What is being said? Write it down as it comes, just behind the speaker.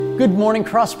Good morning,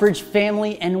 Crossbridge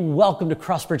family, and welcome to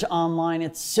Crossbridge Online.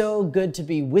 It's so good to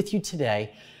be with you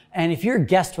today. And if you're a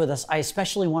guest with us, I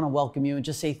especially want to welcome you and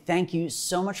just say thank you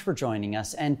so much for joining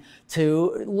us, and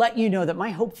to let you know that my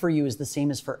hope for you is the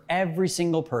same as for every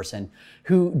single person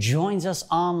who joins us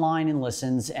online and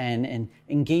listens and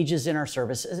engages in our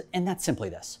service. And that's simply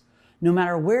this. No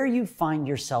matter where you find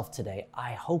yourself today,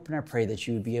 I hope and I pray that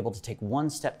you would be able to take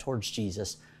one step towards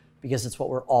Jesus, because it's what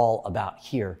we're all about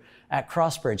here at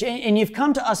Crossbridge. And you've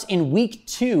come to us in week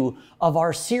 2 of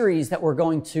our series that we're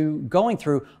going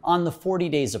through on the 40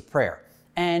 days of prayer.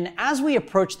 And as we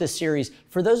approach this series,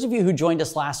 for those of you who joined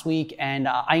us last week, and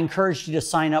I encouraged you to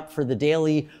sign up for the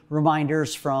daily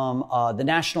reminders from the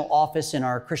national office in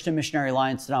our Christian Missionary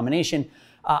Alliance denomination,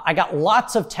 I got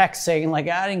lots of texts saying, like,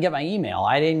 I didn't get my email,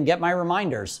 I didn't get my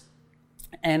reminders.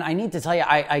 And I need to tell you,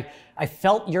 I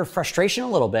felt your frustration a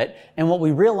little bit. And what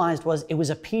we realized was it was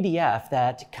a PDF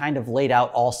that kind of laid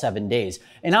out all 7 days.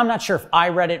 And I'm not sure if I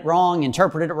read it wrong,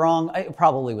 interpreted it wrong. It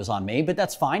probably was on me, but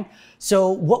that's fine. So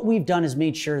what we've done is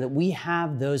made sure that we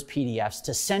have those PDFs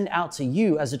to send out to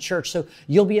you as a church. So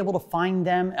you'll be able to find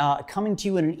them coming to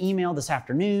you in an email this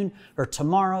afternoon or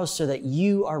tomorrow, so that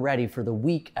you are ready for the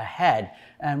week ahead.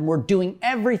 And we're doing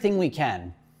everything we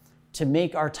can to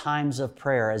make our times of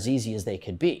prayer as easy as they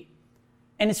could be.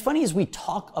 And it's funny, as we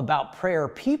talk about prayer,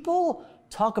 people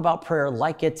talk about prayer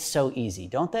like it's so easy,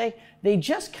 don't they? They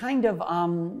just kind of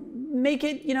make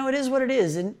it, it is what it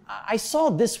is. And I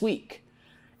saw this week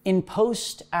in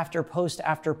post after post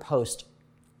after post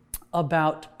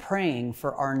about praying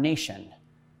for our nation.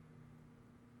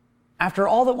 After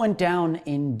all that went down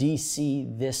in D.C.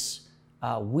 this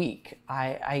week,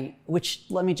 which,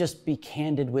 let me just be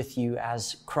candid with you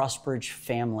as Crossbridge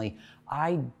family,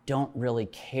 I don't really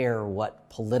care what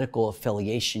political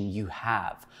affiliation you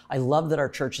have. I love that our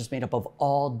church is made up of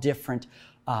all different,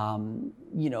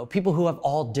 people who have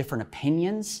all different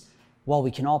opinions, while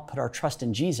we can all put our trust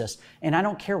in Jesus. And I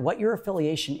don't care what your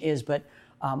affiliation is, but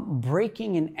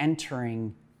breaking and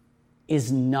entering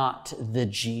is not the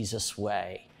Jesus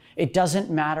way. It doesn't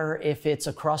matter if it's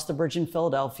across the bridge in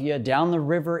Philadelphia, down the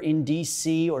river in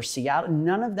D.C. or Seattle.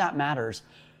 None of that matters.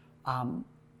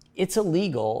 It's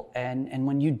illegal. And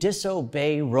when you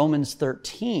disobey Romans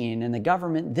 13 and the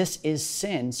government, this is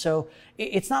sin. So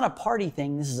it's not a party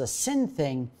thing. This is a sin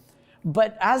thing.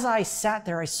 But as I sat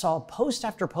there, I saw post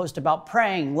after post about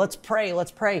praying. Let's pray,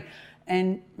 let's pray.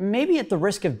 And maybe at the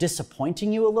risk of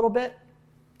disappointing you a little bit,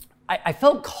 I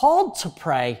felt called to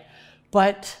pray,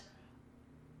 but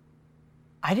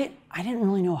I didn't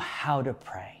really know how to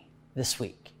pray this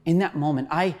week. In that moment,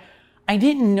 I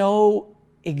didn't know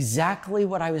exactly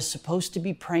what I was supposed to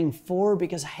be praying for,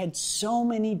 because I had so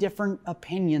many different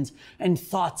opinions and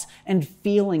thoughts and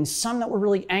feelings, some that were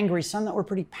really angry, some that were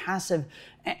pretty passive.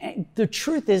 And the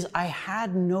truth is, I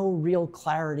had no real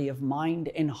clarity of mind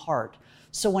and heart.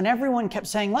 So when everyone kept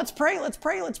saying, let's pray, let's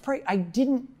pray, let's pray, I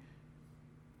didn't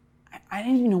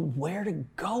even know where to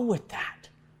go with that.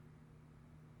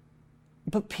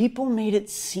 But people made it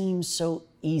seem so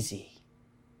easy.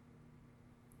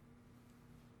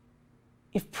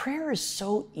 If prayer is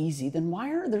so easy, then why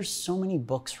are there so many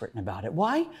books written about it?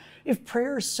 Why, if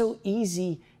prayer is so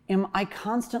easy, am I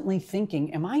constantly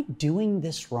thinking, am I doing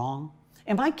this wrong?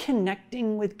 Am I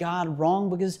connecting with God wrong?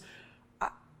 Because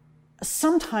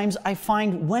sometimes I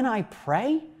find when I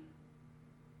pray,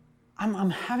 I'm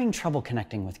having trouble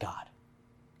connecting with God.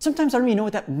 Sometimes I don't even know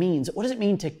what that means. What does it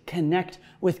mean to connect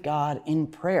with God in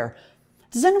prayer?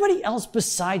 Does anybody else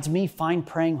besides me find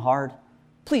praying hard?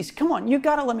 Please, come on, you've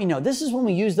got to let me know. This is when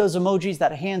we use those emojis,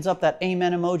 that hands up, that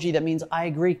amen emoji, that means I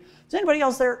agree. Does anybody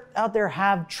else out there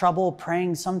have trouble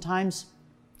praying sometimes?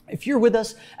 If you're with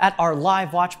us at our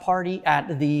live watch party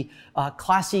at the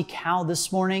Classy Cow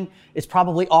this morning, it's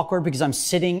probably awkward because I'm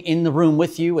sitting in the room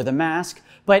with you with a mask.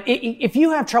 But if you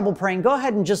have trouble praying, go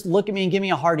ahead and just look at me and give me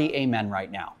a hearty amen right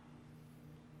now.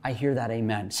 I hear that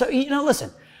amen. So, listen,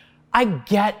 I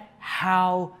get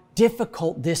how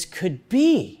difficult this could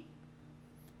be.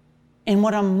 And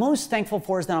what I'm most thankful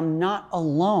for is that I'm not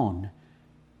alone.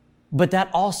 But that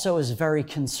also is very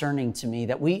concerning to me,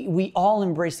 that we all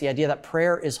embrace the idea that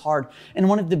prayer is hard. And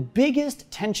one of the biggest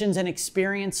tensions and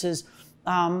experiences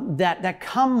that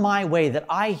come my way, that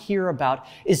I hear about,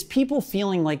 is people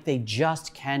feeling like they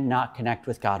just cannot connect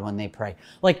with God when they pray.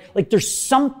 Like there's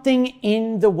something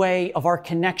in the way of our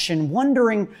connection,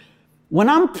 wondering, when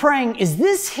I'm praying, is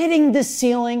this hitting the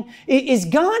ceiling? Is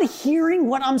God hearing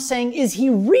what I'm saying? Is he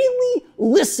really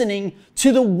listening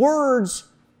to the words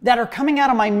that are coming out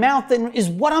of my mouth? And is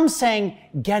what I'm saying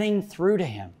getting through to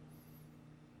him?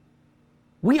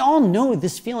 We all know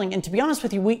this feeling, and to be honest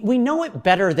with you, we know it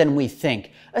better than we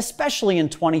think, especially in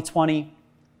 2020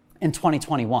 and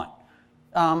 2021.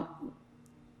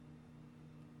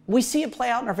 We see it play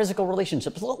out in our physical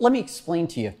relationships. Let me explain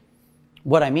to you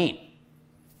what I mean.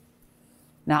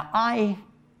 Now,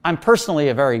 I'm personally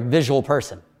a very visual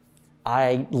person.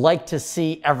 I like to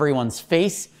see everyone's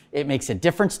face. It makes a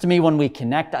difference to me when we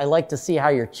connect. I like to see how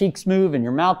your cheeks move and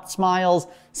your mouth smiles.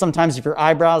 Sometimes if your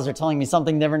eyebrows are telling me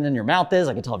something different than your mouth is,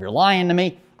 I can tell if you're lying to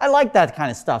me. I like that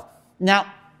kind of stuff.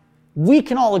 Now, we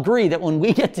can all agree that when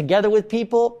we get together with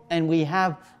people and we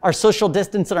have our social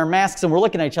distance and our masks and we're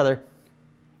looking at each other,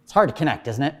 it's hard to connect,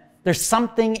 isn't it? There's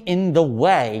something in the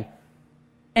way.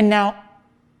 And now,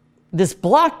 this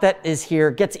block that is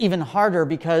here gets even harder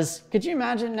because, could you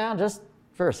imagine now, just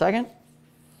for a second?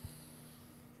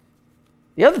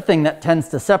 The other thing that tends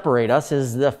to separate us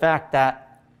is the fact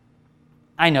that,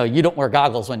 I know you don't wear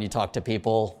goggles when you talk to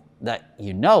people that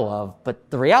you know of, but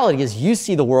the reality is you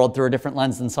see the world through a different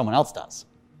lens than someone else does.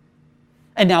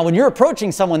 And now when you're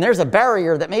approaching someone, there's a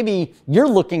barrier that maybe you're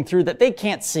looking through that they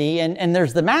can't see, and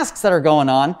there's the masks that are going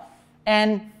on,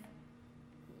 and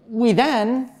we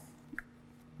then,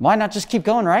 why not just keep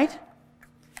going, right?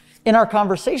 In our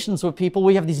conversations with people,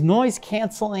 we have these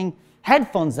noise-canceling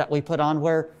headphones that we put on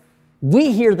where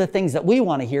we hear the things that we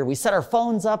want to hear. We set our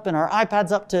phones up and our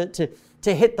iPads up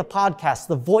to hit the podcast,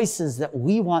 the voices that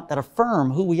we want that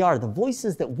affirm who we are, the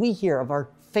voices that we hear of our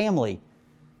family,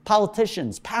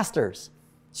 politicians, pastors,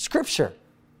 Scripture.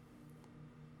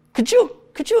 Could you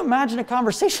imagine a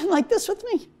conversation like this with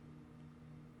me?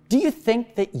 Do you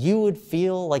think that you would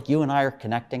feel like you and I are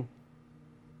connecting?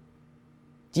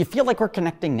 Do you feel like we're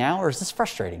connecting now, or is this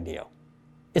frustrating to you?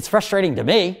 It's frustrating to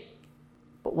me,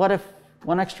 but what if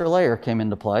one extra layer came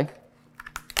into play?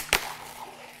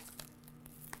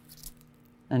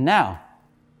 And now,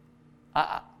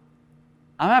 I'm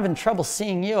having trouble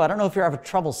seeing you. I don't know if you're having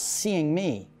trouble seeing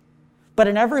me. But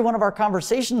in every one of our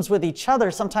conversations with each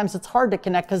other, sometimes it's hard to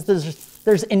connect because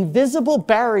there's invisible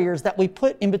barriers that we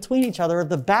put in between each other of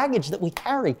the baggage that we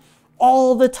carry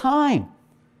all the time.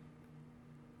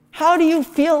 How do you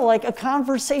feel like a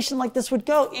conversation like this would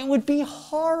go? It would be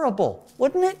horrible,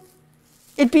 wouldn't it?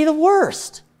 It'd be the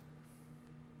worst.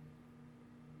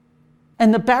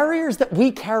 And the barriers that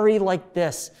we carry like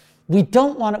this, we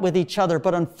don't want it with each other,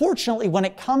 but unfortunately, when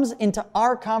it comes into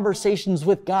our conversations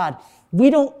with God, we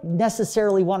don't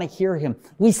necessarily want to hear him.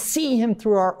 We see him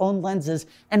through our own lenses,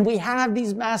 and we have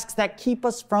these masks that keep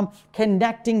us from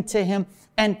connecting to him,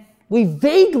 and we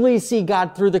vaguely see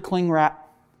God through the cling wrap.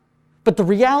 But the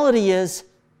reality is,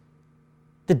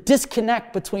 the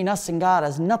disconnect between us and God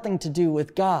has nothing to do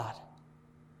with God.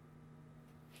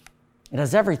 It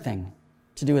has everything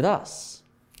to do with us.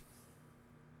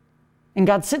 And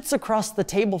God sits across the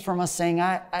table from us saying,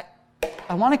 I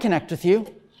want to connect with you.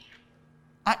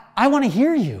 I want to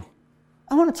hear you.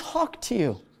 I want to talk to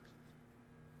you.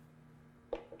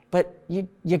 But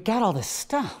you got all this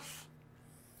stuff.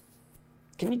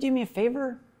 Can you do me a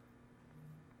favor?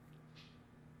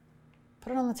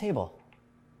 Put it on the table.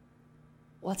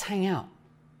 Let's hang out.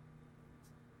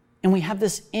 And we have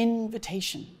this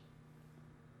invitation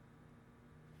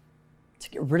to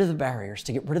get rid of the barriers,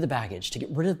 to get rid of the baggage, to get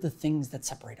rid of the things that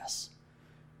separate us.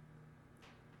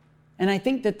 And I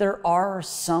think that there are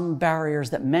some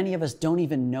barriers that many of us don't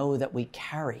even know that we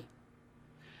carry.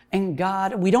 And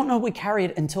God, we don't know we carry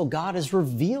it until God has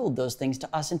revealed those things to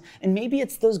us. And maybe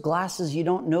it's those glasses you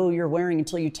don't know you're wearing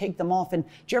until you take them off. And do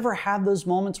you ever have those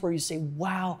moments where you say,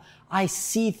 wow, I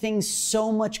see things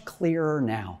so much clearer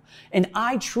now? And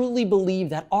I truly believe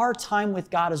that our time with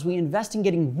God, as we invest in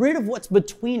getting rid of what's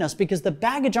between us, because the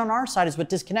baggage on our side is what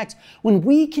disconnects, when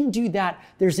we can do that,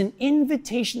 there's an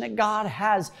invitation that God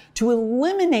has to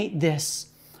eliminate this.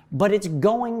 But it's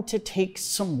going to take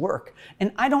some work.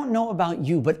 And I don't know about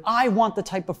you, but I want the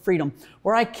type of freedom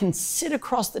where I can sit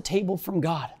across the table from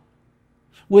God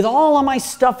with all of my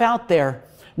stuff out there,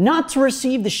 not to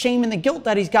receive the shame and the guilt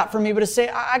that he's got for me, but to say,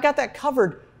 I got that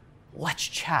covered. Let's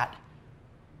chat.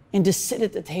 And to sit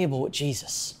at the table with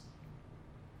Jesus.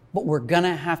 But we're going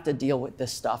to have to deal with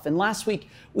this stuff. And last week,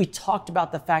 we talked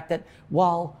about the fact that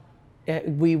while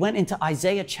we went into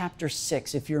Isaiah chapter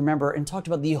 6, if you remember, and talked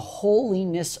about the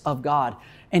holiness of God.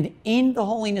 And in the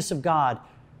holiness of God,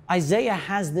 Isaiah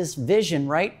has this vision,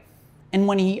 right? And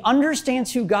when he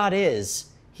understands who God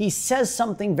is, he says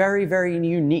something very, very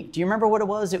unique. Do you remember what it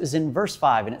was? It was in verse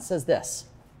 5, and it says this.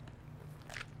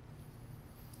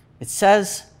 It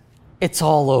says, "It's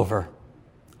all over.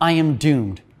 I am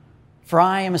doomed, for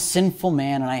I am a sinful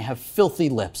man, and I have filthy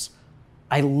lips.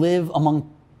 I live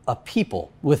among a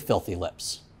people with filthy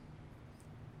lips."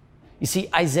 You see,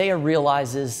 Isaiah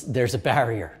realizes there's a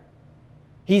barrier.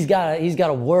 He's got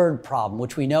a word problem,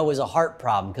 which we know is a heart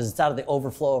problem because it's out of the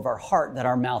overflow of our heart that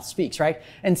our mouth speaks, right?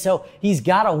 And so he's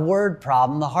got a word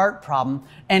problem, the heart problem.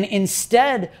 And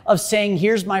instead of saying,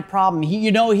 here's my problem,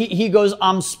 he goes,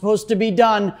 I'm supposed to be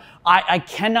done. I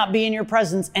cannot be in your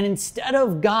presence. And instead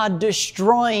of God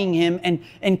destroying him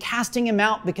and casting him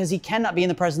out because he cannot be in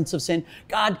the presence of sin,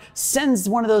 God sends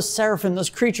one of those seraphim,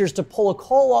 those creatures, to pull a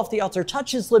coal off the altar,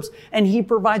 touch his lips, and he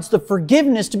provides the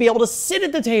forgiveness to be able to sit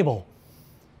at the table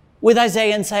with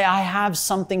Isaiah and say, I have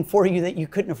something for you that you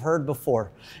couldn't have heard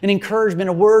before. An encouragement,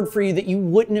 a word for you that you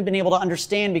wouldn't have been able to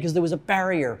understand because there was a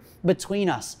barrier between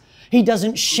us. He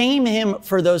doesn't shame him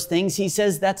for those things. He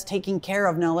says, that's taken care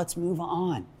of. Now let's move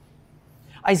on.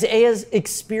 Isaiah's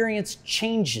experience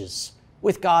changes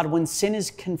with God when sin is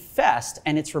confessed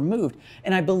and it's removed.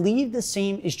 And I believe the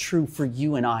same is true for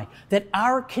you and I, that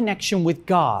our connection with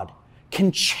God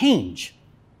can change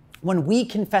when we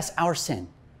confess our sin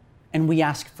and we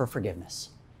ask for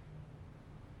forgiveness.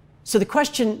 So the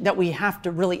question that we have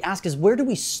to really ask is, where do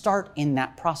we start in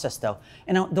that process, though?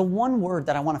 And the one word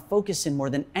that I want to focus in more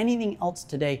than anything else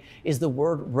today is the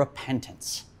word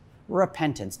repentance.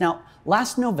 Repentance. Now,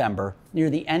 last November, near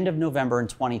the end of November in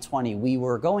 2020, we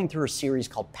were going through a series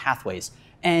called Pathways,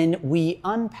 and we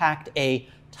unpacked a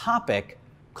topic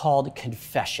called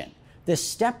confession, the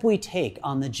step we take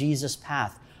on the Jesus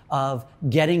path of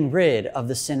getting rid of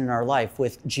the sin in our life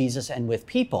with Jesus and with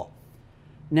people.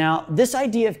 Now, this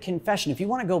idea of confession, if you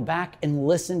want to go back and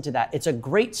listen to that, it's a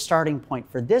great starting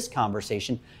point for this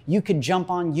conversation. You could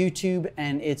jump on YouTube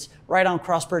and it's right on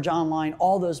Crossbridge Online.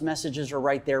 All those messages are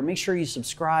right there. Make sure you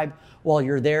subscribe while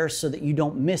you're there so that you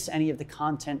don't miss any of the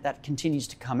content that continues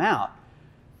to come out.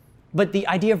 But the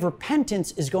idea of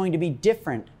repentance is going to be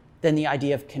different than the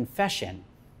idea of confession.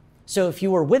 So if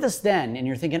you were with us then and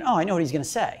you're thinking, oh, I know what he's going to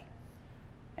say,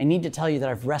 I need to tell you that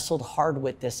I've wrestled hard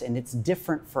with this and it's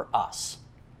different for us.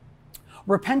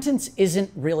 Repentance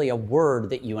isn't really a word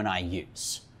that you and I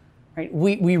use, right?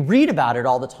 We read about it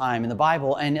all the time in the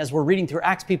Bible, and as we're reading through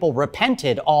Acts, people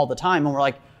repented all the time, and we're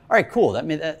like, all right, cool,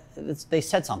 they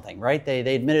said something, right?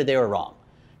 They admitted they were wrong.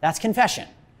 That's confession.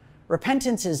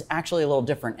 Repentance is actually a little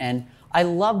different, and I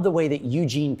love the way that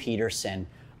Eugene Peterson,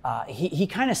 he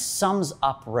kind of sums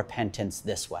up repentance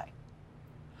this way.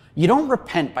 You don't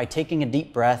repent by taking a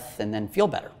deep breath and then feel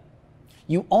better.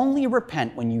 You only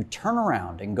repent when you turn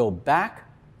around and go back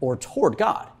or toward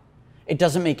God. It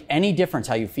doesn't make any difference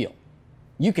how you feel.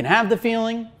 You can have the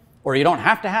feeling or you don't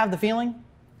have to have the feeling.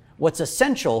 What's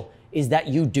essential is that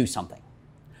you do something.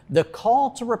 The call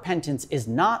to repentance is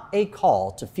not a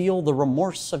call to feel the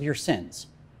remorse of your sins.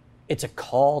 It's a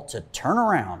call to turn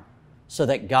around so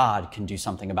that God can do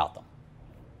something about them.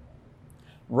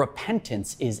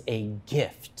 Repentance is a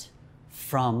gift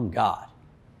from God.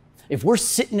 If we're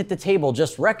sitting at the table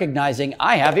just recognizing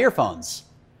I have earphones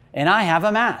and I have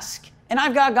a mask and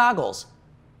I've got goggles,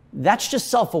 that's just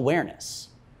self-awareness.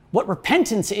 What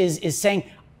repentance is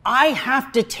saying, I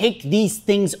have to take these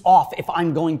things off if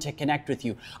I'm going to connect with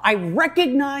you. I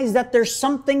recognize that there's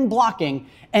something blocking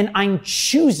and I'm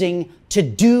choosing to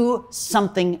do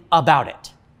something about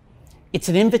it. It's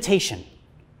an invitation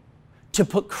to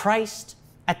put Christ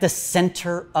at the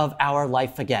center of our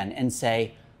life again and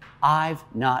say, I've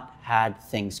not had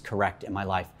things correct in my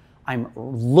life. I'm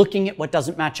looking at what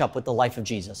doesn't match up with the life of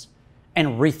Jesus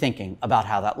and rethinking about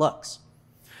how that looks.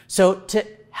 So to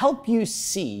help you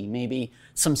see maybe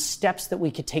some steps that we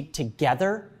could take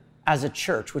together as a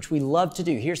church, which we love to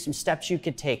do, here's some steps you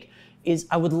could take, is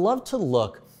I would love to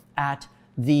look at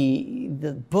the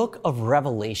book of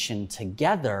Revelation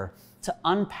together to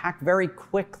unpack very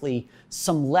quickly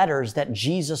some letters that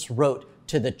Jesus wrote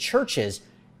to the churches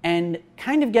and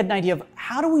kind of get an idea of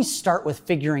how do we start with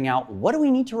figuring out what do we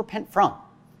need to repent from?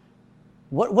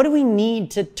 What do we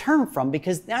need to turn from?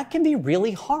 Because that can be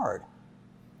really hard.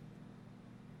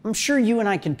 I'm sure you and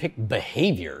I can pick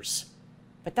behaviors,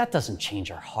 but that doesn't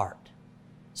change our heart.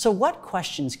 So what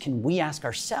questions can we ask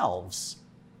ourselves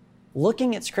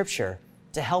looking at Scripture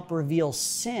to help reveal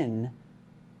sin,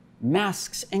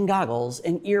 masks and goggles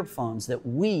and earphones that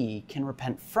we can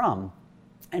repent from?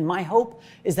 And my hope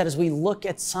is that as we look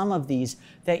at some of these,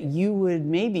 that you would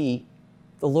maybe,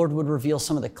 the Lord would reveal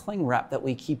some of the cling wrap that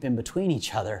we keep in between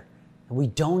each other that we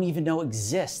don't even know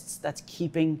exists, that's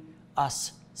keeping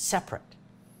us separate.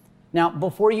 Now,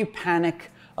 before you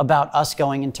panic about us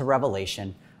going into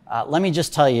Revelation, let me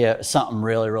just tell you something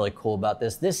really, really cool about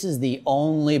this. This is the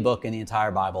only book in the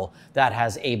entire Bible that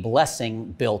has a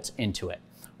blessing built into it.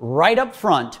 Right up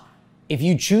front, if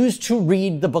you choose to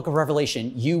read the book of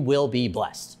Revelation, you will be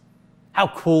blessed. How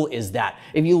cool is that?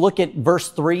 If you look at verse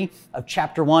 3 of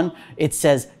chapter 1, it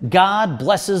says, God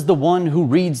blesses the one who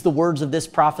reads the words of this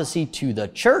prophecy to the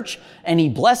church, and he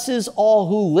blesses all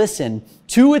who listen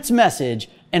to its message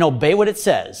and obey what it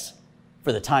says,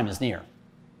 for the time is near.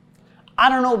 I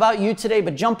don't know about you today,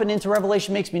 but jumping into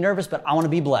Revelation makes me nervous, but I want to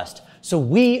be blessed. So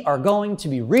we are going to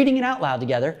be reading it out loud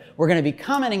together. We're going to be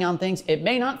commenting on things. It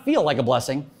may not feel like a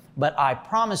blessing, but I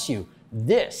promise you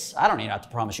this. I don't even have to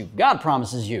promise you. God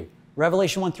promises you.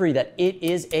 Revelation 1:3, that it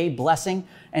is a blessing.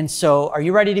 And so are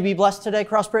you ready to be blessed today,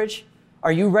 Crossbridge?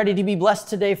 Are you ready to be blessed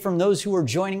today from those who are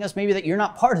joining us? Maybe that you're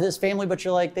not part of this family, but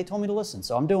you're like, they told me to listen,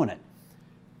 so I'm doing it.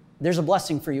 There's a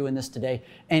blessing for you in this today.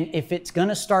 And if it's going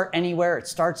to start anywhere, it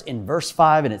starts in verse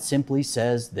 5, and it simply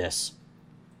says this.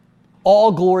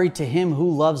 All glory to him who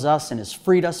loves us and has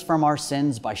freed us from our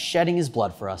sins by shedding his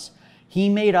blood for us. He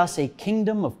made us a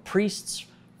kingdom of priests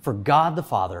for God the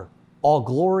Father. All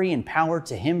glory and power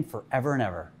to him forever and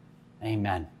ever.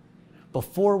 Amen.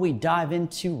 Before we dive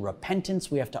into repentance,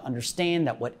 we have to understand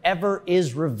that whatever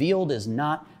is revealed is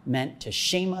not meant to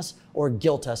shame us or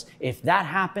guilt us. If that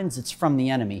happens, it's from the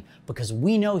enemy, because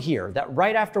we know here that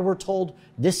right after we're told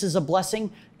this is a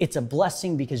blessing, it's a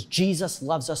blessing because Jesus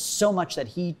loves us so much that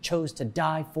he chose to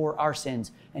die for our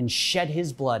sins and shed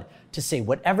his blood to say,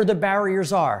 whatever the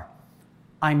barriers are,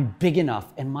 I'm big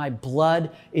enough and my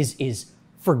blood is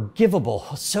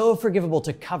forgivable, so forgivable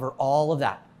to cover all of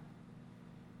that.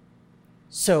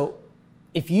 So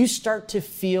if you start to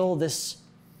feel this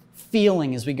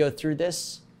feeling as we go through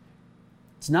this,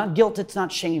 it's not guilt, it's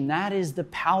not shame. That is the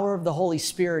power of the Holy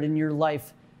Spirit in your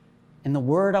life. And the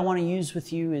word I want to use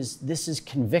with you is this is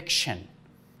conviction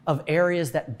of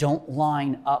areas that don't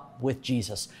line up with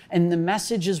Jesus. And the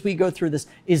message as we go through this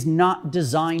is not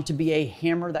designed to be a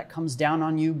hammer that comes down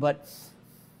on you, but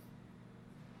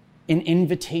an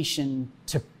invitation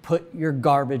to put your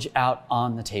garbage out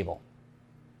on the table.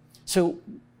 So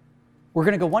we're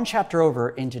going to go one chapter over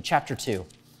into chapter 2.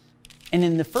 And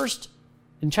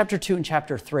in chapter 2 and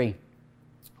chapter 3,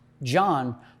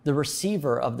 John, the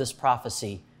receiver of this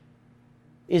prophecy,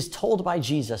 is told by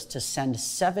Jesus to send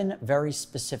 7 very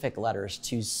specific letters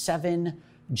to 7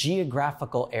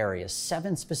 geographical areas,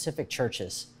 7 specific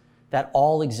churches that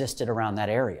all existed around that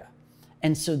area.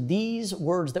 And so these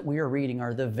words that we are reading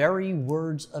are the very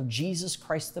words of Jesus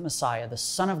Christ the Messiah, the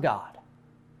Son of God,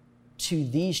 to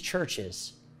these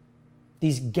churches,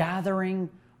 these gathering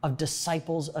of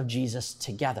disciples of Jesus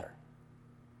together.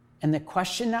 And the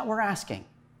question that we're asking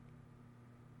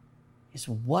is,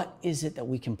 what is it that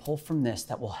we can pull from this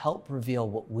that will help reveal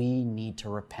what we need to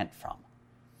repent from?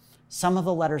 Some of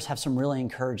the letters have some really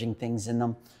encouraging things in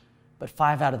them, but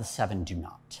 5 out of the 7 do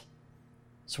not.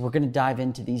 So we're going to dive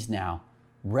into these now.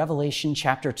 Revelation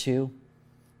chapter 2,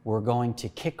 we're going to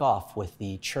kick off with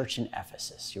the church in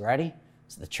Ephesus. You ready?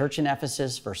 So the church in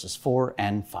Ephesus, verses 4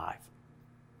 and 5.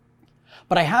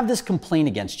 But I have this complaint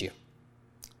against you.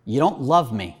 You don't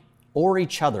love me or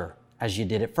each other as you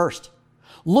did at first.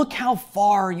 Look how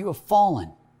far you have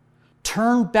fallen.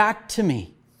 Turn back to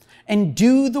me and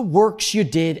do the works you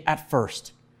did at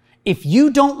first. If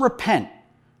you don't repent,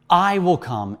 I will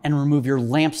come and remove your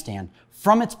lampstand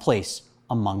from its place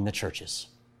among the churches.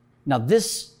 Now,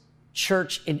 this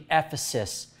church in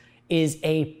Ephesus is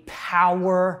a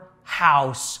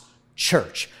powerhouse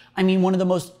church. I mean, one of the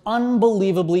most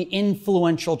unbelievably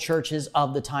influential churches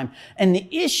of the time. And the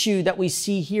issue that we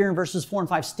see here in verses 4 and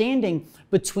 5, standing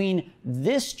between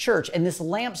this church and this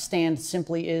lampstand,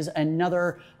 simply is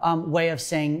another way of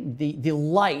saying the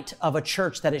light of a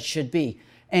church that it should be.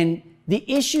 And the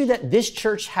issue that this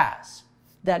church has,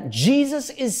 that Jesus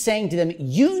is saying to them,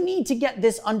 you need to get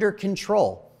this under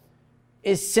control,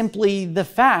 is simply the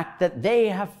fact that they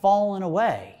have fallen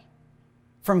away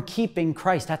from keeping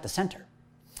Christ at the center.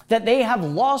 That they have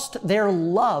lost their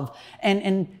love.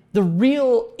 And the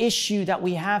real issue that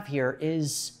we have here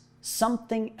is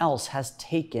something else has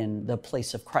taken the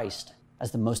place of Christ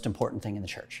as the most important thing in the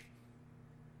church.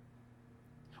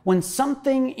 When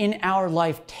something in our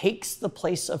life takes the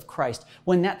place of Christ,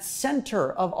 when that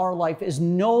center of our life is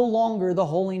no longer the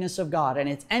holiness of God and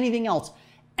it's anything else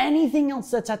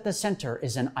that's at the center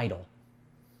is an idol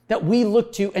that we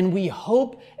look to and we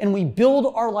hope and we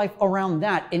build our life around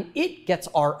that, and it gets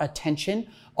our attention,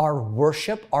 our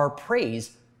worship, our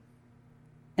praise.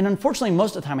 And unfortunately,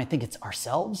 most of the time I think it's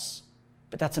ourselves,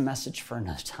 but that's a message for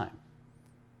another time.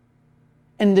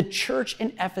 And the church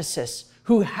in Ephesus,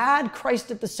 who had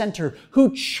Christ at the center,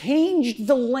 who changed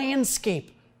the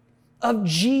landscape of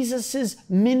Jesus's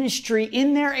ministry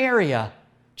in their area,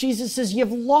 Jesus says,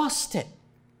 you've lost it.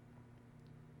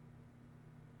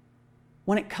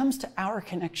 When it comes to our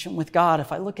connection with God,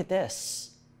 if I look at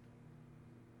this,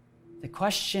 the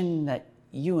question that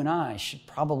you and I should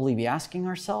probably be asking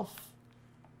ourselves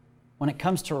when it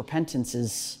comes to repentance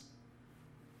is,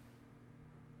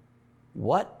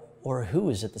 what or who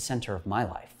is at the center of my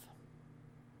life?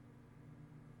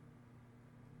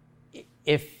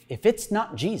 If it's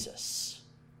not Jesus,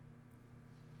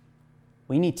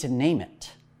 we need to name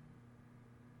it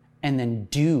and then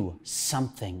do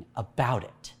something about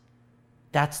it.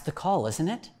 That's the call, isn't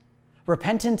it?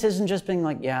 Repentance isn't just being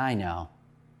like, yeah, I know.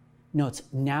 No, it's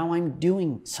now I'm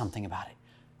doing something about it.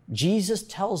 Jesus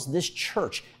tells this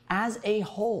church as a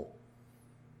whole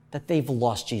that they've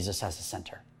lost Jesus as the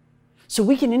center. So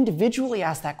we can individually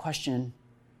ask that question,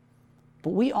 but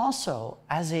we also,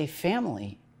 as a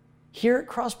family here at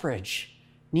Crossbridge,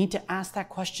 need to ask that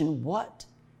question, what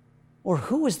or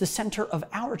who is the center of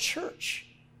our church?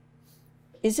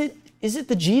 Is it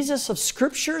the Jesus of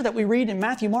Scripture that we read in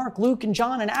Matthew, Mark, Luke, and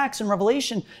John, and Acts, and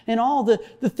Revelation, and all the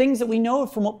things that we know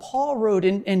from what Paul wrote?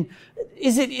 And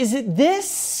is it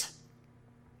this?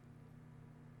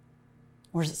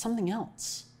 Or is it something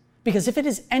else? Because if it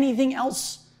is anything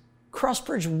else,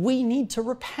 Crossbridge, we need to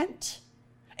repent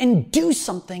and do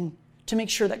something to make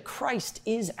sure that Christ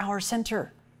is our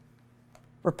center.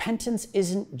 Repentance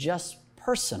isn't just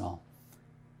personal,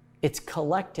 it's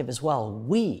collective as well.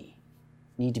 We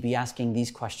need to be asking these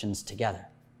questions together.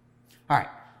 All right,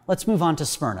 let's move on to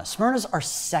Smyrna. Smyrna's our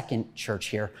second church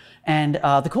here. And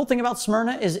the cool thing about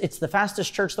Smyrna is it's the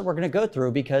fastest church that we're going to go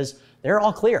through because they're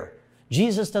all clear.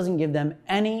 Jesus doesn't give them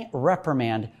any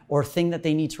reprimand or thing that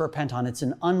they need to repent on. It's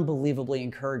an unbelievably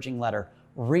encouraging letter.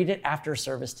 Read it after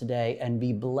service today and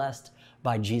be blessed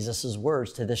by Jesus'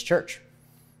 words to this church.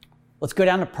 Let's go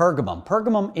down to Pergamum.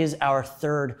 Pergamum is our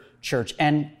third church.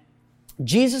 And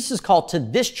Jesus' call to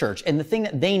this church and the thing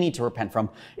that they need to repent from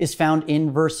is found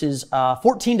in verses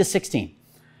 14 to 16.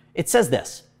 It says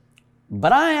this,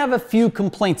 "But I have a few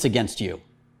complaints against you.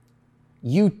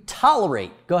 You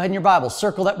tolerate," go ahead in your Bible,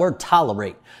 circle that word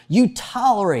tolerate. "You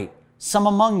tolerate some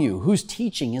among you whose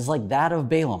teaching is like that of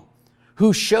Balaam,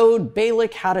 who showed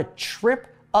Balak how to trip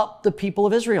up the people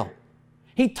of Israel.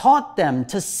 He taught them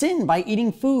to sin by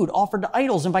eating food offered to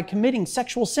idols and by committing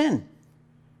sexual sin.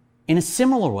 In a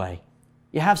similar way,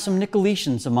 you have some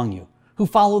Nicolaitans among you who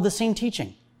follow the same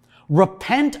teaching.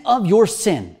 Repent of your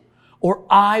sin, or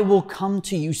I will come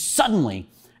to you suddenly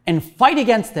and fight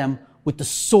against them with the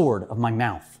sword of my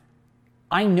mouth."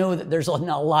 I know that there's a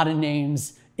lot of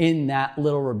names in that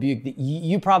little rebuke that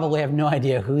you probably have no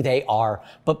idea who they are,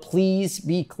 but please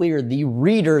be clear, the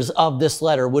readers of this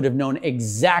letter would have known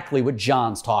exactly what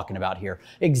John's talking about here,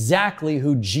 exactly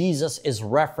who Jesus is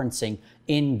referencing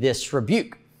in this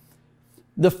rebuke.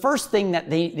 The first thing that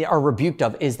they are rebuked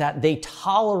of is that they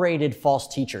tolerated false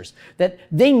teachers, that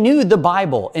they knew the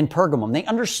Bible in Pergamum. They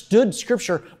understood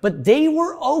Scripture, but they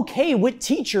were okay with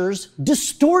teachers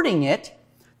distorting it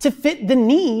to fit the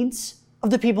needs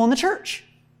of the people in the church.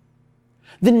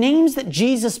 The names that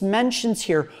Jesus mentions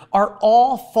here are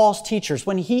all false teachers.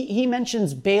 When he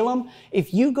mentions Balaam,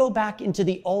 if you go back into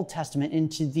the Old Testament,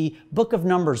 into the book of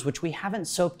Numbers, which we haven't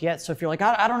soaked yet, so if you're like,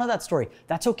 I don't know that story,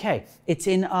 that's okay. It's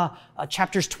in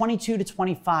chapters 22 to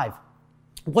 25.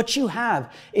 What you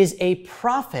have is a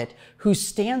prophet who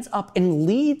stands up and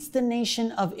leads the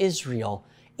nation of Israel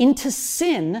into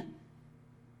sin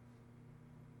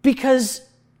because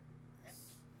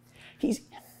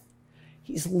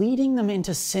He's leading them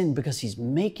into sin because he's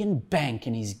making bank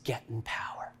and he's getting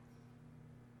power.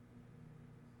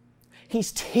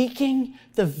 He's taking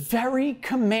the very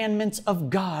commandments of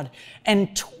God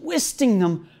and twisting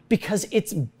them because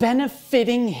it's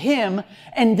benefiting him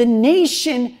and the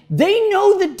nation. They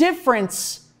know the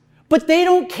difference, but they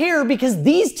don't care because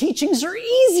these teachings are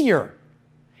easier.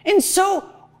 And so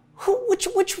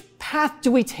which path do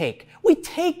we take? We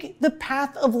take the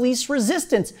path of least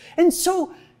resistance. And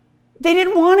so they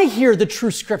didn't want to hear the true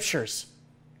Scriptures.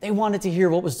 They wanted to hear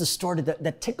what was distorted,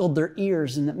 that tickled their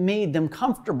ears and that made them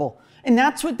comfortable. And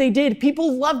that's what they did.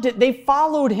 People loved it. They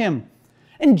followed him.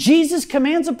 And Jesus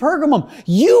commands of Pergamum,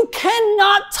 you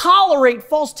cannot tolerate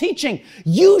false teaching.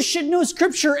 You should know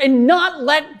Scripture and not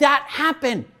let that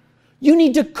happen. You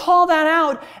need to call that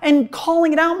out. And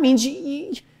calling it out means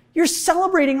you're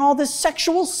celebrating all this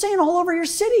sexual sin all over your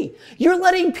city. You're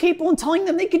letting people and telling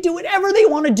them they can do whatever they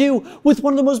want to do with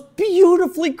one of the most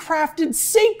beautifully crafted,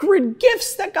 sacred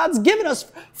gifts that God's given us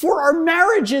for our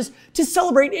marriages to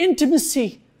celebrate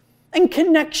intimacy and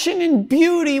connection and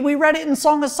beauty. We read it in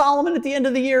Song of Solomon at the end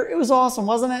of the year. It was awesome,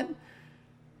 wasn't it?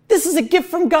 This is a gift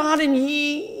from God, and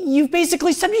you've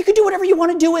basically said you can do whatever you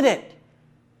want to do with it.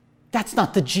 That's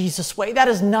not the Jesus way. That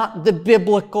is not the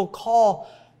biblical call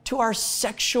to our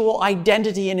sexual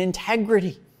identity and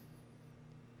integrity.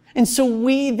 And so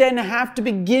we then have to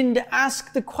begin to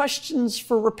ask the questions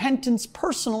for repentance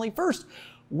personally first.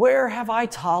 Where have I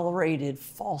tolerated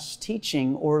false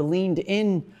teaching or leaned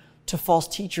in to false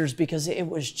teachers because it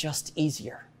was just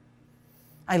easier?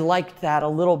 I liked that a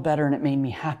little better and it made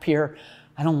me happier.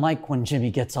 I don't like when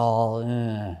Jimmy gets all,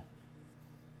 And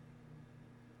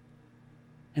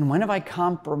when have I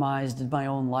compromised in my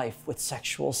own life with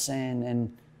sexual sin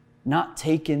and not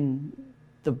taken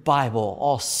the Bible,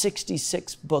 all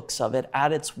 66 books of it,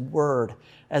 at its word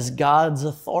as God's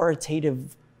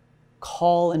authoritative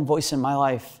call and voice in my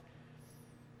life?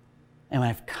 And when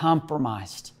I've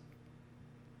compromised,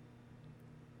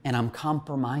 and I'm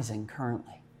compromising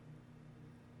currently,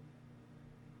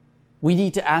 we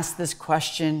need to ask this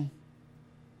question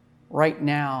right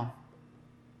now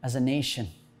as a nation.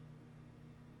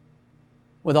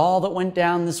 With all that went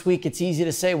down this week, it's easy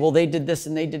to say, well, they did this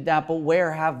and they did that, but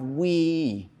where have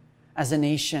we as a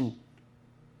nation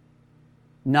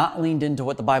not leaned into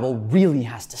what the Bible really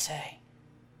has to say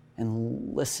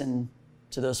and listen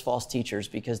to those false teachers?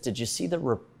 Because did you see the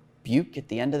rebuke at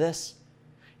the end of this?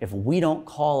 If we don't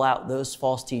call out those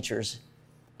false teachers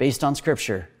based on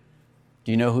Scripture,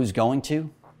 do you know who's going to?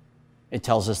 It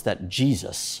tells us that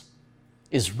Jesus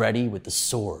is ready with the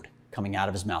sword coming out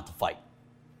of his mouth to fight.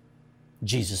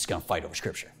 Jesus is going to fight over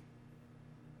Scripture.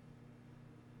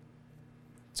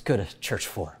 Let's go to church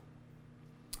 4.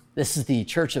 This is the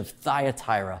church of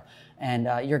Thyatira,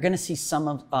 and you're going to see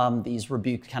some of these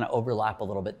rebukes kind of overlap a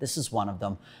little bit. This is one of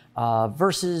them.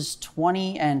 Verses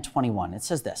 20 and 21. It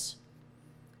says this: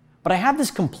 "But I have this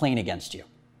complaint against you.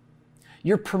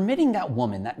 You're permitting that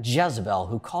woman, that Jezebel,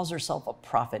 who calls herself a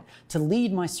prophet, to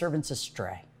lead my servants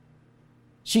astray.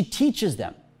 She teaches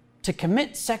them to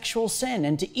commit sexual sin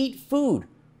and to eat food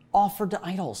offered to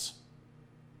idols.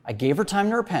 I gave her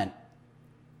time to repent,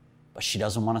 but she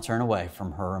doesn't want to turn away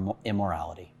from her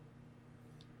immorality."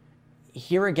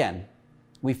 Here again,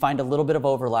 we find a little bit of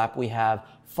overlap. We have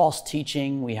false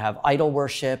teaching, we have idol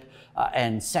worship,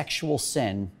 and sexual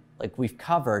sin, like we've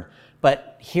covered.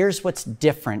 But here's what's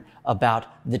different about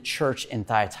the church in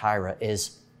Thyatira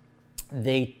is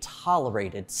they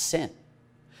tolerated sin.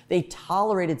 They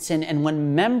tolerated sin, and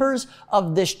when members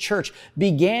of this church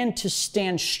began to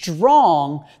stand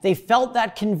strong, they felt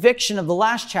that conviction of the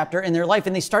last chapter in their life,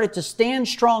 and they started to stand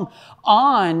strong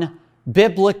on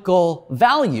biblical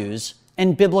values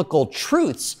and biblical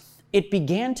truths. It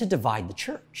began to divide the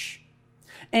church.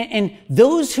 And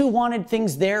those who wanted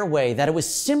things their way, that it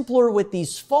was simpler with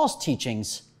these false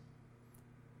teachings,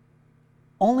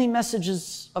 only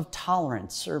messages of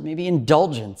tolerance or maybe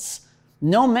indulgence,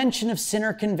 no mention of sin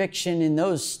or conviction in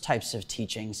those types of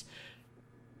teachings.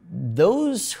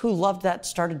 Those who loved that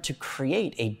started to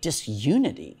create a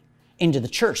disunity into the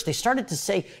church. They started to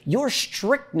say, your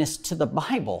strictness to the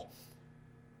Bible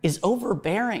is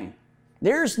overbearing.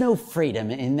 There's no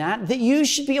freedom in that you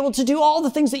should be able to do all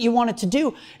the things that you wanted to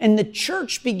do. And the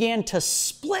church began to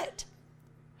split.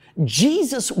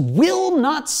 Jesus will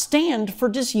not stand for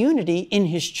disunity in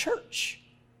his church.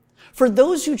 For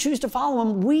those who choose to follow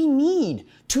him, we need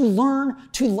to learn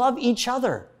to love each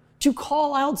other, to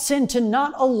call out sin, to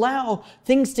not allow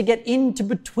things to get into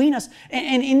between us.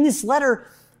 And in this letter,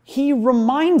 he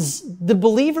reminds the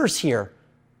believers here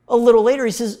a little later.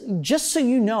 He says, just so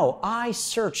you know, I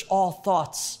search all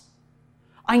thoughts.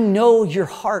 I know your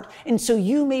heart. And so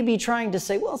you may be trying to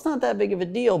say, well, it's not that big of a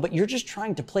deal, but you're just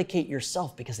trying to placate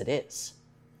yourself because it is.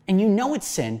 And you know it's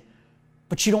sin,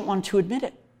 but you don't want to admit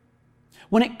it.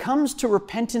 When it comes to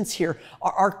repentance here,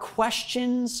 our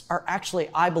questions are actually,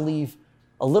 I believe,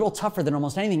 a little tougher than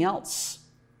almost anything else.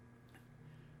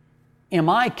 Am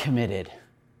I committed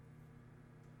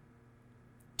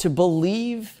to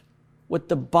believe what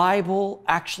the Bible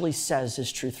actually says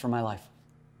is truth for my life?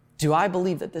 Do I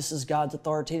believe that this is God's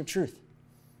authoritative truth?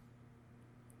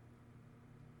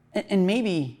 And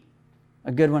maybe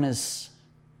a good one is,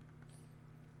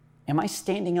 am I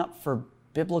standing up for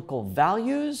biblical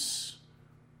values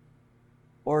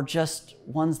or just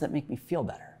ones that make me feel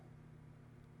better?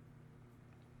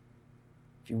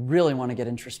 If you really want to get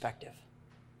introspective,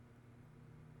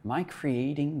 am I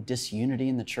creating disunity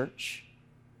in the church?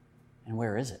 And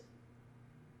where is it?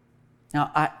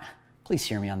 Now, please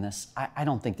hear me on this. I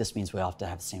don't think this means we all have to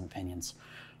have the same opinions.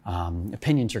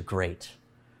 Opinions are great,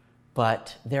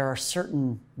 but there are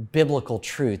certain biblical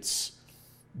truths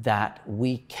that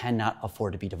we cannot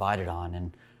afford to be divided on.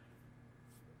 And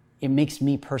it makes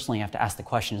me personally have to ask the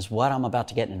question, is what I'm about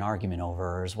to get in an argument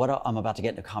over, or is what I'm about to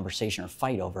get in a conversation or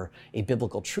fight over a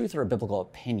biblical truth or a biblical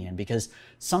opinion? Because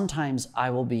sometimes, I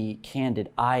will be candid,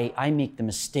 I make the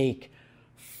mistake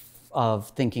of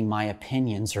thinking my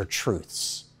opinions are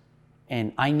truths.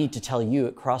 And I need to tell you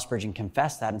at Crossbridge and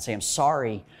confess that and say, I'm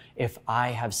sorry if I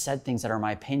have said things that are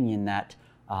my opinion that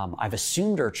I've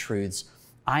assumed are truths.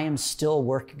 I am still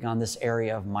working on this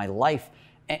area of my life.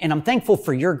 And I'm thankful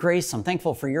for your grace. I'm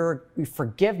thankful for your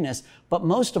forgiveness. But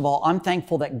most of all, I'm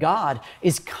thankful that God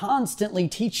is constantly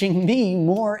teaching me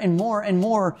more and more and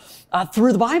more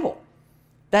through the Bible.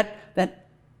 That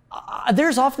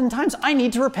there's oftentimes I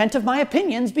need to repent of my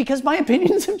opinions because my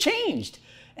opinions have changed.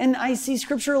 And I see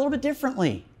Scripture a little bit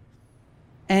differently.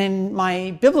 And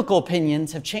my biblical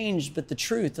opinions have changed, but the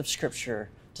truth of Scripture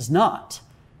does not.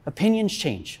 Opinions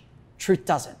change. Truth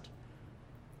doesn't.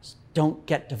 Don't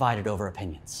get divided over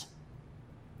opinions.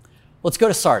 Let's go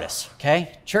to Sardis,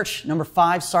 okay? Church number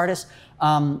 5, Sardis.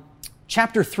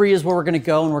 Chapter 3 is where we're going to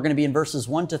go, and we're going to be in verses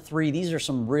 1 to 3. These are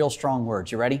some real strong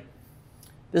words. You ready?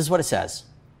 This is what it says.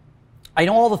 I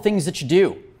know all the things that you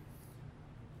do,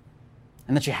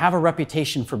 and that you have a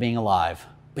reputation for being alive,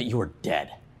 but you are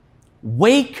dead.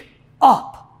 Wake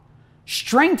up.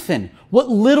 Strengthen what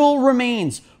little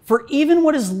remains, for even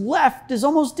what is left is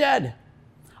almost dead.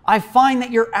 I find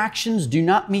that your actions do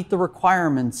not meet the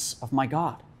requirements of my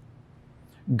God.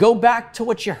 Go back to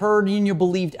what you heard and you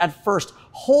believed at first.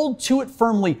 Hold to it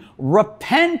firmly.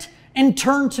 Repent and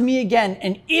turn to me again.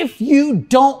 And if you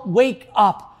don't wake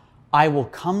up, I will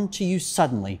come to you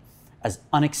suddenly, as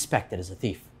unexpected as a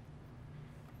thief.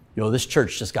 This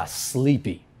church just got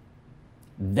sleepy.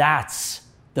 That's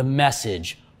the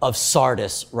message of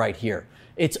Sardis right here.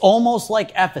 It's almost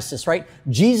like Ephesus, right?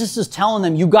 Jesus is telling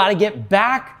them, you got to get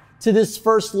back to this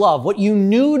first love. What you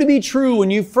knew to be true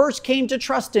when you first came to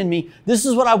trust in me, this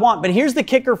is what I want. But here's the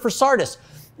kicker for Sardis.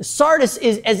 Sardis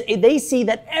is, as they see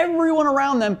that everyone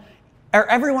around them, or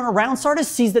everyone around Sardis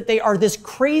sees that they are this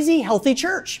crazy, healthy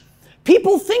church.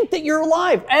 People think that you're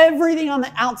alive. Everything on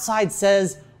the outside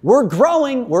says, we're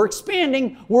growing, we're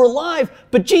expanding, we're alive.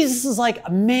 But Jesus is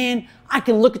like, man, I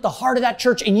can look at the heart of that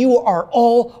church and you are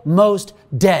almost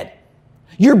dead.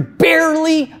 You're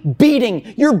barely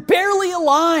beating. You're barely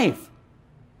alive.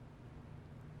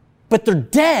 But they're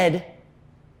dead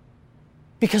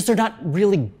because they're not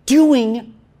really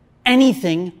doing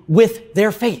anything with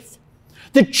their faith.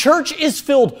 The church is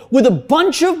filled with a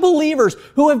bunch of believers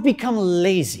who have become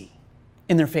lazy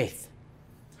in their faith.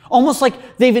 Almost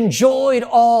like they've enjoyed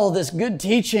all this good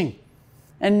teaching.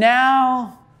 And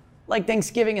now, like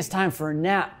Thanksgiving, it's time for a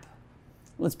nap.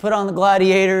 Let's put on the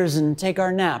gladiators and take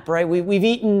our nap, right? We've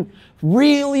eaten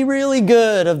really, really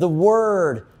good of the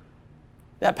word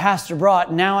that pastor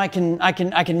brought. Now I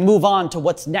can move on to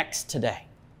what's next today.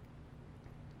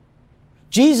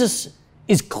 Jesus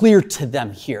is clear to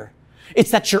them here.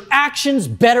 It's that your actions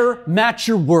better match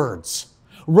your words.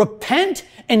 Repent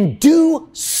and do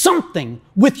something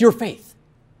with your faith.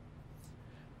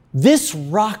 This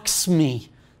rocks me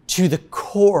to the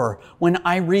core when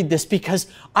I read this, because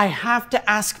I have to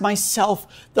ask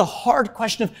myself the hard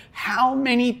question of how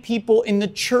many people in the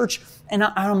church, and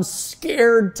I'm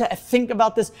scared to think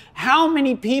about this, how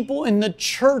many people in the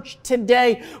church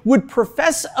today would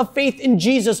profess a faith in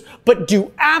Jesus but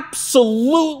do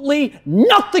absolutely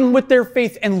nothing with their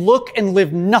faith and look and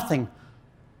live nothing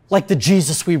like the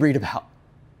Jesus we read about.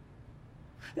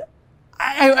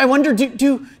 I wonder,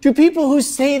 do people who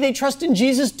say they trust in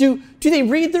Jesus, do they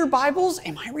read their Bibles?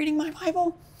 Am I reading my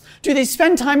Bible? Do they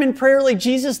spend time in prayer like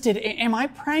Jesus did? Am I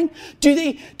praying? Do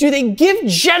they give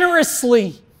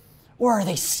generously? Or are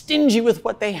they stingy with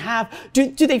what they have?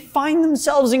 Do they find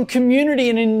themselves in community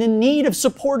and in the need of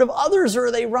support of others, or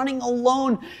are they running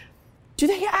alone? Do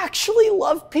they actually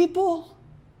love people?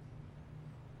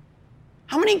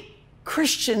 How many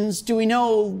Christians do we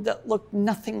know that look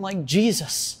nothing like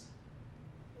Jesus?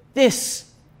 This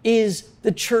is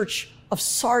the church of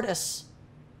Sardis.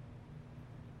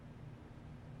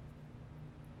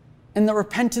 And the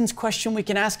repentance question we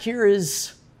can ask here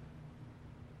is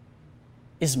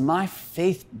my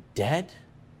faith dead?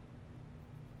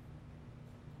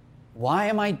 Why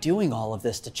am I doing all of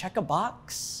this? To check a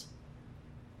box?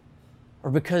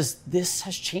 Or because this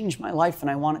has changed my life and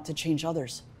I want it to change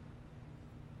others?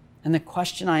 And the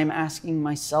question I am asking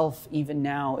myself even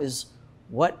now is,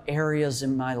 what areas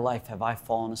in my life have I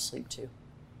fallen asleep to?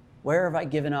 Where have I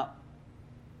given up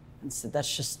and said,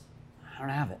 I don't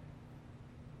have it?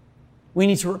 We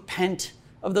need to repent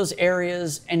of those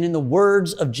areas. And in the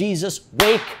words of Jesus,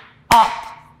 wake up.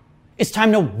 It's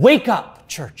time to wake up,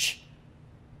 church.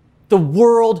 The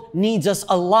world needs us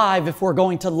alive if we're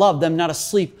going to love them, not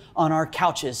asleep on our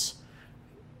couches.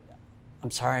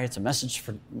 I'm sorry, it's a message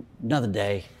for another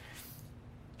day.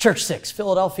 Church 6,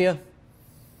 Philadelphia.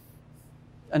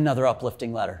 Another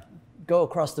uplifting letter. Go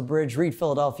across the bridge, read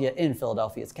Philadelphia in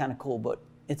Philadelphia. It's kind of cool, but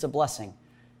it's a blessing.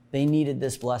 They needed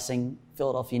this blessing.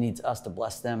 Philadelphia needs us to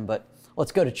bless them. But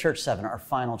let's go to church 7, our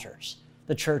final church,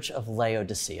 the church of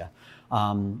Laodicea.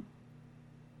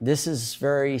 This is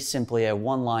very simply a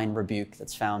one-line rebuke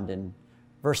that's found in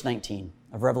verse 19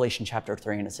 of Revelation chapter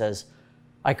 3, and it says,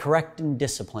 I correct and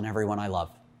discipline everyone I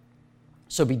love.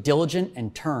 So be diligent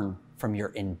and turn from your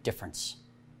indifference.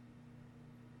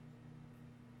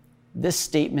 This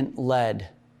statement led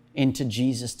into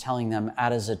Jesus telling them,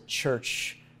 as a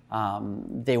church,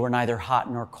 they were neither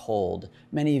hot nor cold.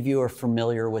 Many of you are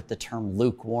familiar with the term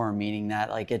lukewarm, meaning that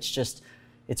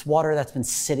it's water that's been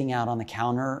sitting out on the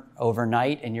counter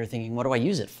overnight, and you're thinking, what do I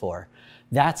use it for?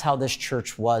 That's how this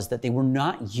church was, that they were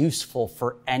not useful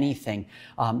for anything.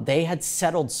 They had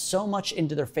settled so much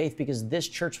into their faith because this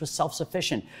church was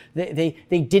self-sufficient.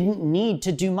 They didn't need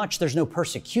to do much. There's no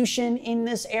persecution in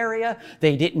this area.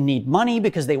 They didn't need money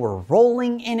because they were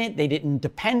rolling in it. They didn't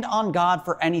depend on God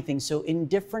for anything. So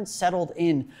indifference settled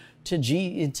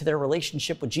into their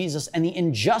relationship with Jesus, and the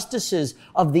injustices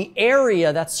of the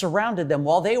area that surrounded them.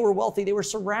 While they were wealthy, they were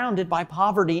surrounded by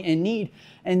poverty and need,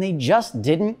 and they just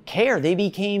didn't care. They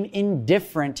became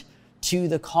indifferent to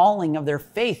the calling of their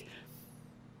faith.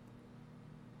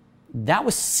 That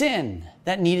was sin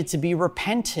that needed to be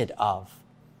repented of,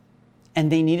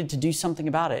 and they needed to do something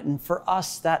about it. And for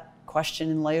us, that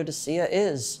question in Laodicea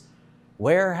is,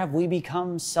 where have we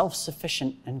become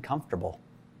self-sufficient and comfortable?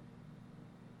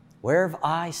 Where have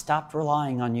I stopped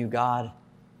relying on you, God?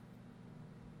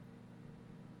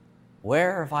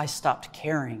 Where have I stopped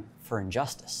caring for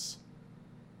injustice?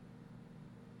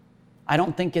 I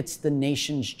don't think it's the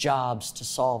nation's jobs to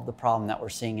solve the problem that we're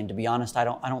seeing. And to be honest, I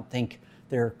don't think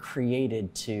they're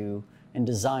created to and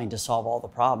designed to solve all the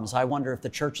problems. I wonder if the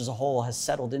church as a whole has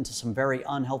settled into some very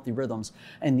unhealthy rhythms,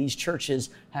 and these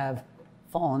churches have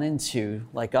fallen into,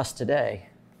 like us today,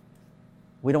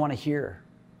 we don't want to hear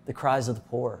the cries of the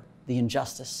poor, the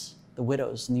injustice, the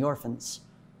widows and the orphans.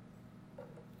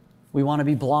 We want to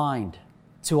be blind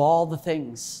to all the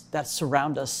things that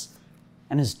surround us.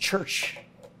 And as church,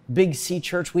 Big C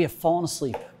Church, we have fallen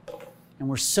asleep. And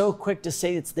we're so quick to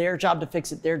say it's their job to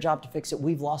fix it, their job to fix it.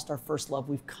 We've lost our first love.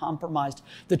 We've compromised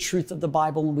the truth of the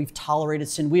Bible, and we've tolerated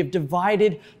sin. We have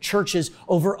divided churches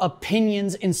over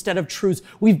opinions instead of truths.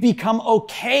 We've become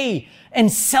okay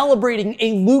and celebrating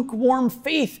a lukewarm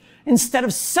faith instead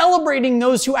of celebrating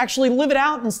those who actually live it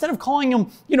out. Instead of calling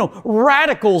them,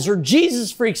 radicals or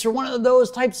Jesus freaks or one of those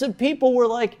types of people, we're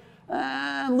like,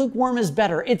 lukewarm is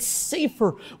better. It's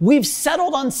safer. We've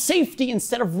settled on safety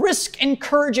instead of risk and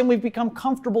courage, and we've become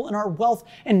comfortable in our wealth,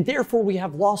 and therefore we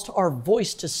have lost our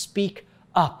voice to speak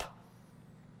up.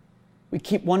 We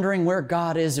keep wondering where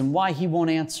God is and why he won't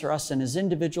answer us, and as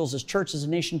individuals, as church, as a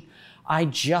nation, I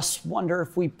just wonder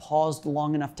if we paused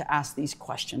long enough to ask these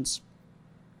questions.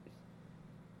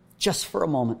 Just for a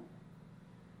moment.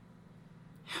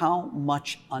 How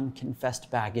much unconfessed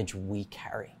baggage we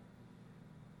carry.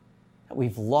 That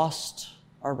we've lost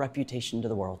our reputation to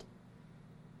the world.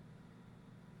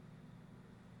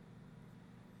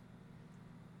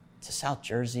 To South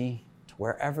Jersey, to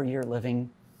wherever you're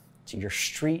living, to your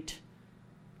street,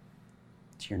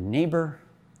 to your neighbor,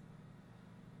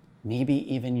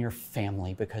 maybe even your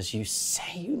family, because you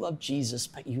say you love Jesus,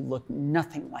 but you look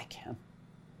nothing like him.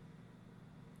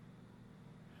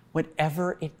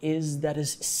 Whatever it is that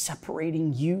is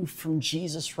separating you from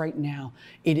Jesus right now,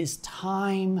 it is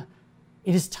time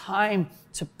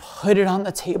to put it on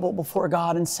the table before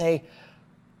God and say,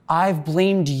 I've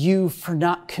blamed you for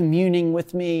not communing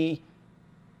with me,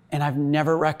 and I've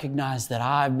never recognized that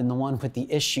I've been the one with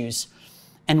the issues.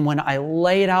 And when I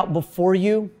lay it out before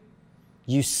you,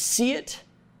 you see it,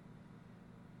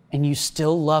 and you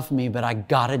still love me, but I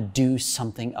gotta do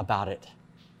something about it.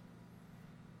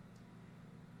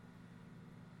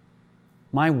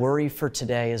 My worry for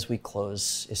today as we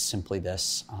close is simply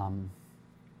this.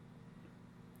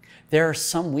 There are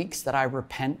some weeks that I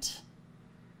repent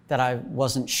that I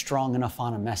wasn't strong enough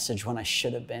on a message when I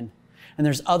should have been. And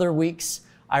there's other weeks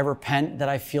I repent that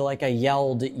I feel like I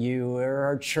yelled at you or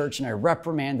our church and I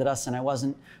reprimanded us and I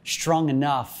wasn't strong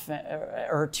enough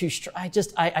or too strong.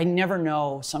 I never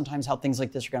know sometimes how things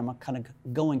like this are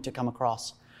going to come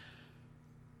across.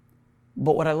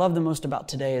 But what I love the most about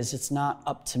today is it's not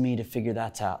up to me to figure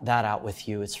that out with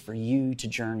you. It's for you to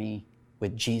journey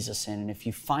with Jesus in. And if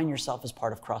you find yourself as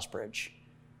part of Crossbridge,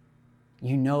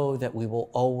 you know that we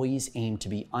will always aim to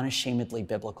be unashamedly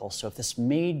biblical. So if this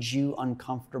made you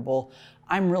uncomfortable,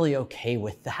 I'm really okay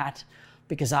with that,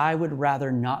 because I would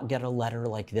rather not get a letter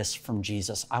like this from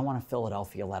Jesus. I want a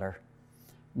Philadelphia letter,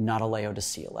 not a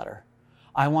Laodicea letter.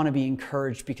 I want to be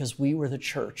encouraged because we were the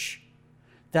church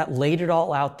that laid it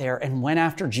all out there and went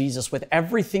after Jesus with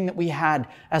everything that we had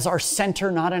as our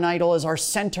center, not an idol, as our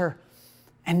center.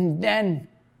 And then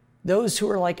those who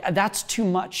are like, that's too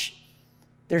much,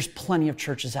 there's plenty of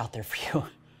churches out there for you.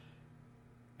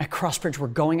 At Crossbridge, we're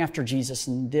going after Jesus,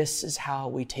 and this is how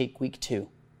we take week 2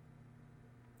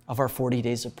 of our 40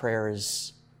 days of prayer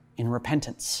is in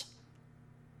repentance.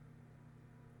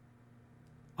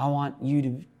 I want you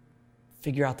to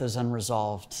figure out those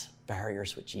unresolved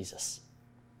barriers with Jesus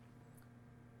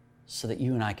so that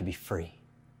you and I can be free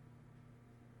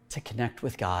to connect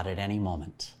with God at any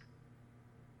moment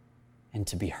and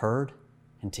to be heard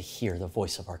and to hear the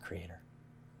voice of our Creator.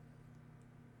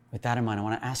 With that in mind, I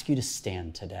want to ask you to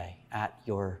stand today at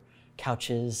your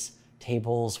couches,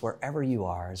 tables, wherever you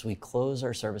are, as we close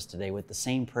our service today with the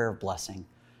same prayer of blessing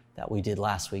that we did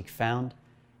last week, found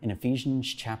in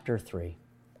Ephesians chapter 3,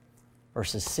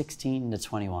 verses 16 to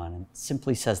 21. And it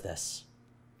simply says this: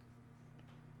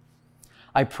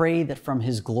 I pray that from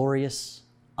his glorious,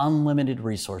 unlimited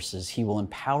resources, he will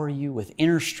empower you with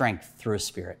inner strength through his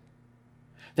Spirit.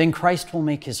 Then Christ will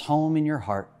make his home in your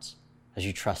heart as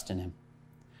you trust in him,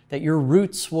 that your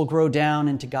roots will grow down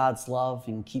into God's love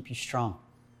and keep you strong.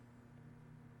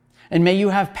 And may you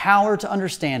have power to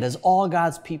understand, as all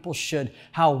God's people should,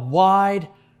 how wide,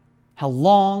 how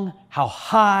long, how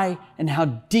high, and how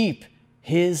deep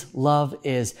his love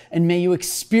is. And may you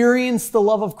experience the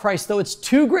love of Christ, though it's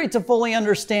too great to fully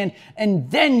understand, and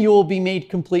then you will be made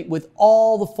complete with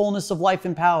all the fullness of life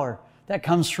and power that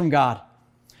comes from God.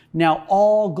 Now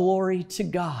all glory to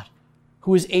God,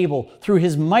 who is able, through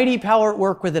his mighty power at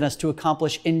work within us, to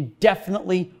accomplish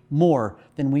indefinitely more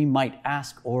than we might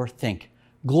ask or think.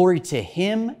 Glory to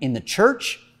him in the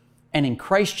church and in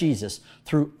Christ Jesus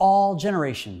through all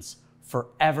generations,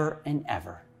 forever and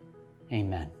ever.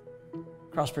 Amen.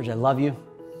 Crossbridge, I love you,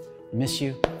 miss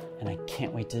you, and I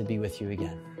can't wait to be with you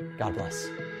again. God bless.